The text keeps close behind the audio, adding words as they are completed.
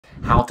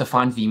how to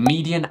find the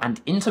median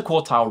and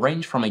interquartile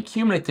range from a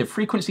cumulative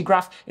frequency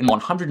graph in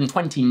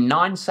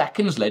 129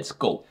 seconds. Let's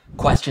go.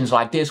 Questions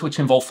like this, which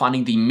involve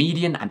finding the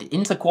median and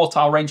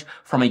interquartile range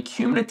from a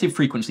cumulative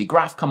frequency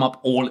graph, come up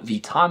all the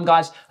time,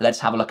 guys.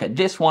 Let's have a look at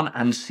this one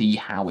and see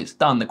how it's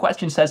done. The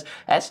question says,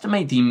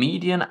 estimate the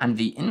median and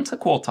the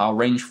interquartile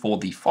range for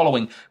the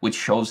following, which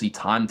shows the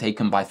time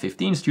taken by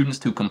 15 students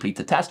to complete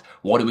the test.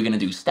 What are we going to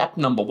do? Step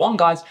number one,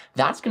 guys,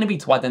 that's going to be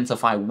to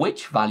identify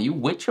which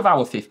of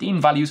our 15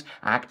 values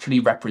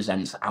actually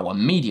represents our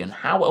median.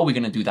 How are we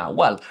going to do that?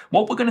 Well,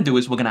 what we're going to do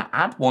is we're going to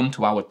add 1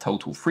 to our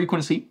total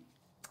frequency.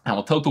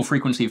 Our total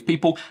frequency of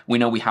people, we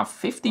know we have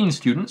 15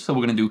 students, so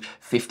we're going to do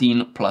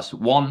 15 plus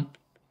 1,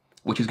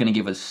 which is going to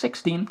give us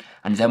 16,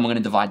 and then we're going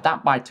to divide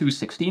that by 2.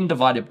 16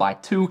 divided by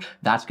 2,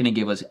 that's going to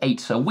give us 8.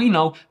 So we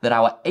know that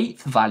our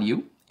 8th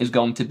value is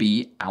going to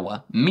be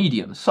our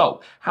median.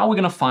 So how are we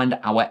going to find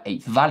our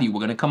 8th value? We're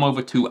going to come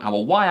over to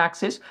our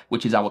y-axis,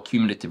 which is our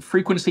cumulative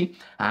frequency,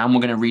 and we're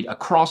going to read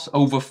across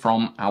over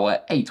from our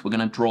 8. We're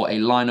going to draw a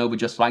line over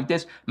just like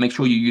this. Make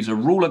sure you use a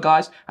ruler,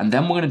 guys, and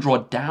then we're going to draw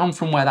down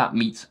from where that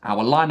meets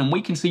our line, and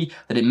we can see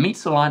that it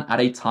meets the line at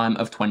a time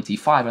of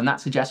 25, and that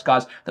suggests,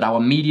 guys, that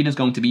our median is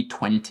going to be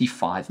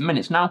 25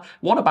 minutes. Now,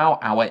 what about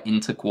our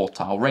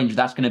interquartile range?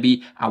 That's going to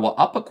be our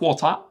upper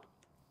quartile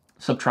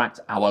subtract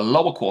our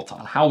lower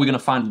quartile. How are we going to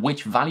find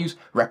which values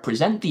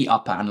represent the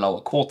upper and lower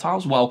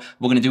quartiles? Well,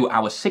 we're going to do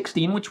our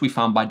 16, which we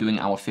found by doing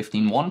our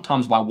 15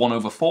 times by 1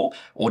 over 4,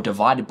 or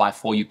divided by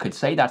 4, you could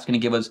say. That's going to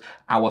give us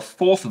our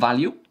 4th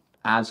value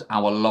as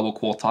our lower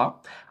quartile.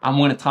 And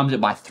we're going to times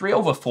it by 3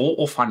 over 4,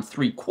 or find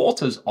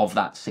 3/4 of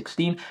that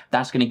 16.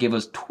 That's going to give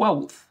us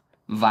 12th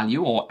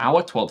value, or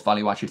our 12th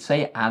value, I should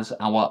say, as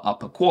our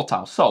upper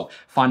quartile. So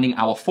finding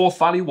our 4th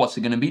value, what's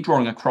it going to be?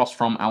 Drawing across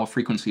from our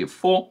frequency of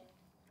 4,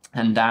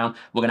 and down,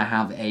 we're going to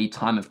have a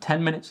time of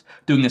 10 minutes.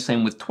 Doing the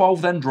same with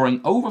 12 then, drawing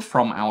over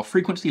from our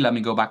frequency. Let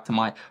me go back to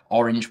my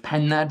orange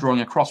pen there,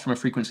 drawing across from a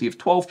frequency of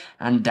 12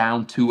 and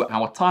down to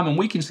our time. And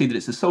we can see that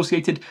it's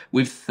associated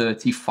with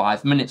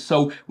 35 minutes.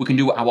 So we can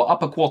do our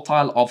upper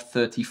quartile of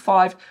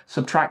 35,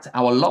 subtract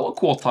our lower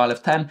quartile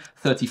of 10.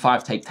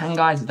 35 take 10,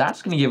 guys.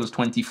 That's going to give us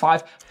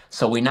 25.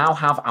 So we now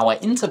have our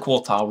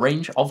interquartile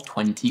range of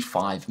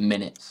 25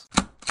 minutes.